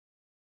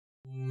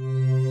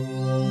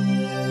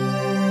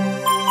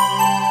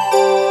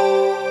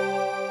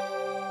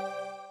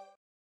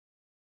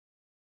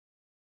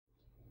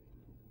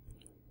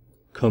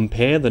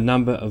Compare the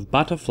number of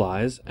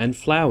butterflies and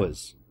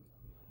flowers.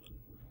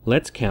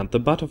 Let's count the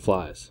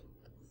butterflies.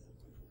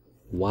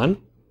 1,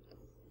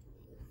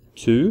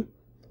 2,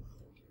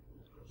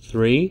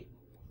 3,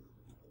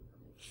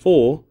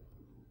 4,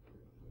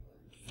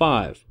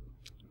 5.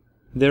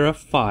 There are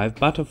 5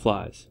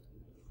 butterflies.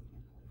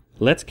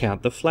 Let's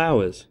count the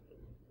flowers.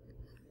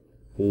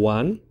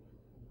 1,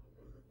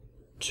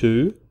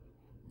 2,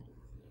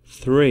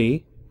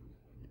 3,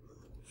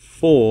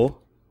 4,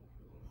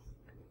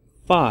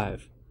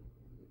 5.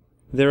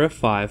 There are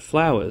 5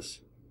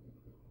 flowers.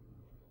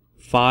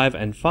 5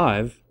 and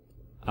 5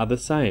 are the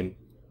same.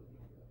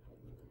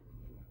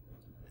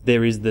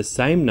 There is the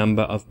same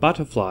number of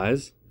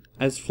butterflies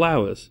as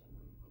flowers.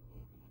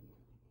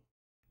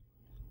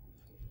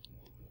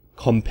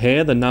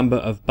 Compare the number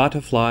of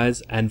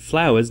butterflies and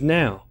flowers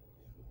now.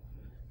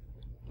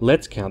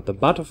 Let's count the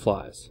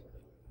butterflies.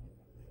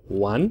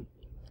 1,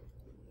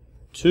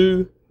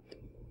 2,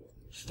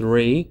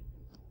 3,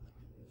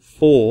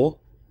 4,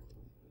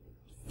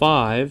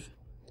 5,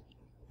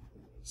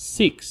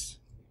 6.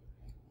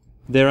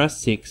 There are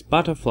 6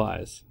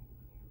 butterflies.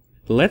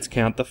 Let's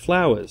count the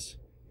flowers.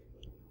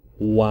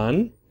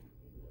 1,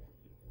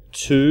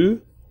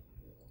 2,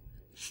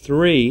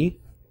 3,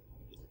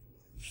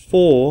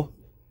 4,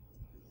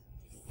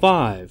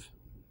 5.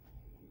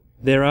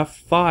 There are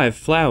 5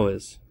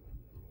 flowers.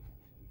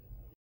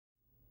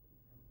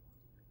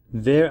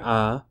 There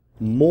are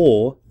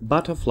more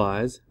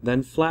butterflies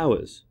than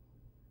flowers.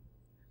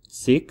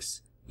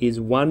 6 is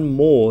 1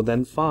 more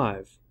than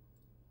 5.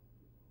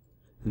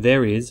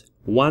 There is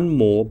 1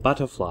 more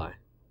butterfly.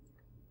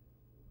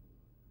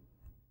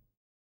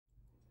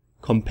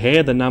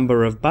 Compare the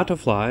number of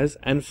butterflies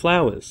and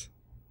flowers.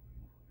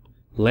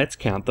 Let's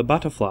count the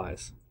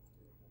butterflies.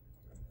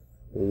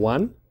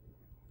 1,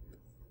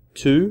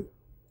 2,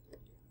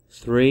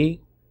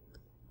 3,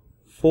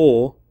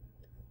 4,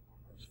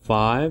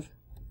 5,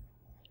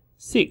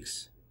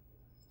 6.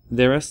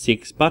 There are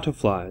 6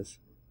 butterflies.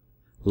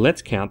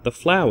 Let's count the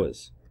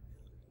flowers.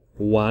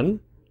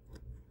 1,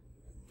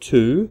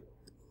 2,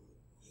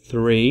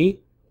 3,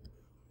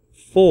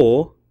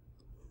 4,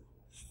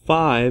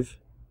 5,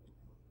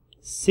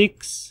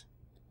 6,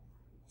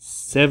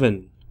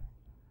 7.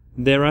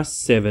 There are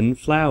 7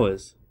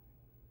 flowers.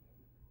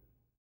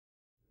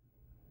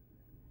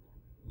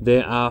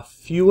 There are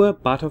fewer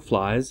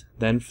butterflies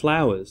than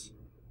flowers.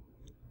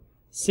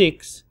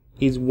 6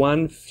 is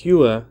 1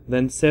 fewer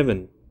than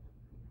 7.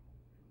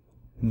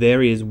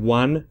 There is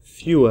 1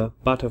 fewer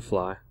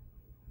butterfly.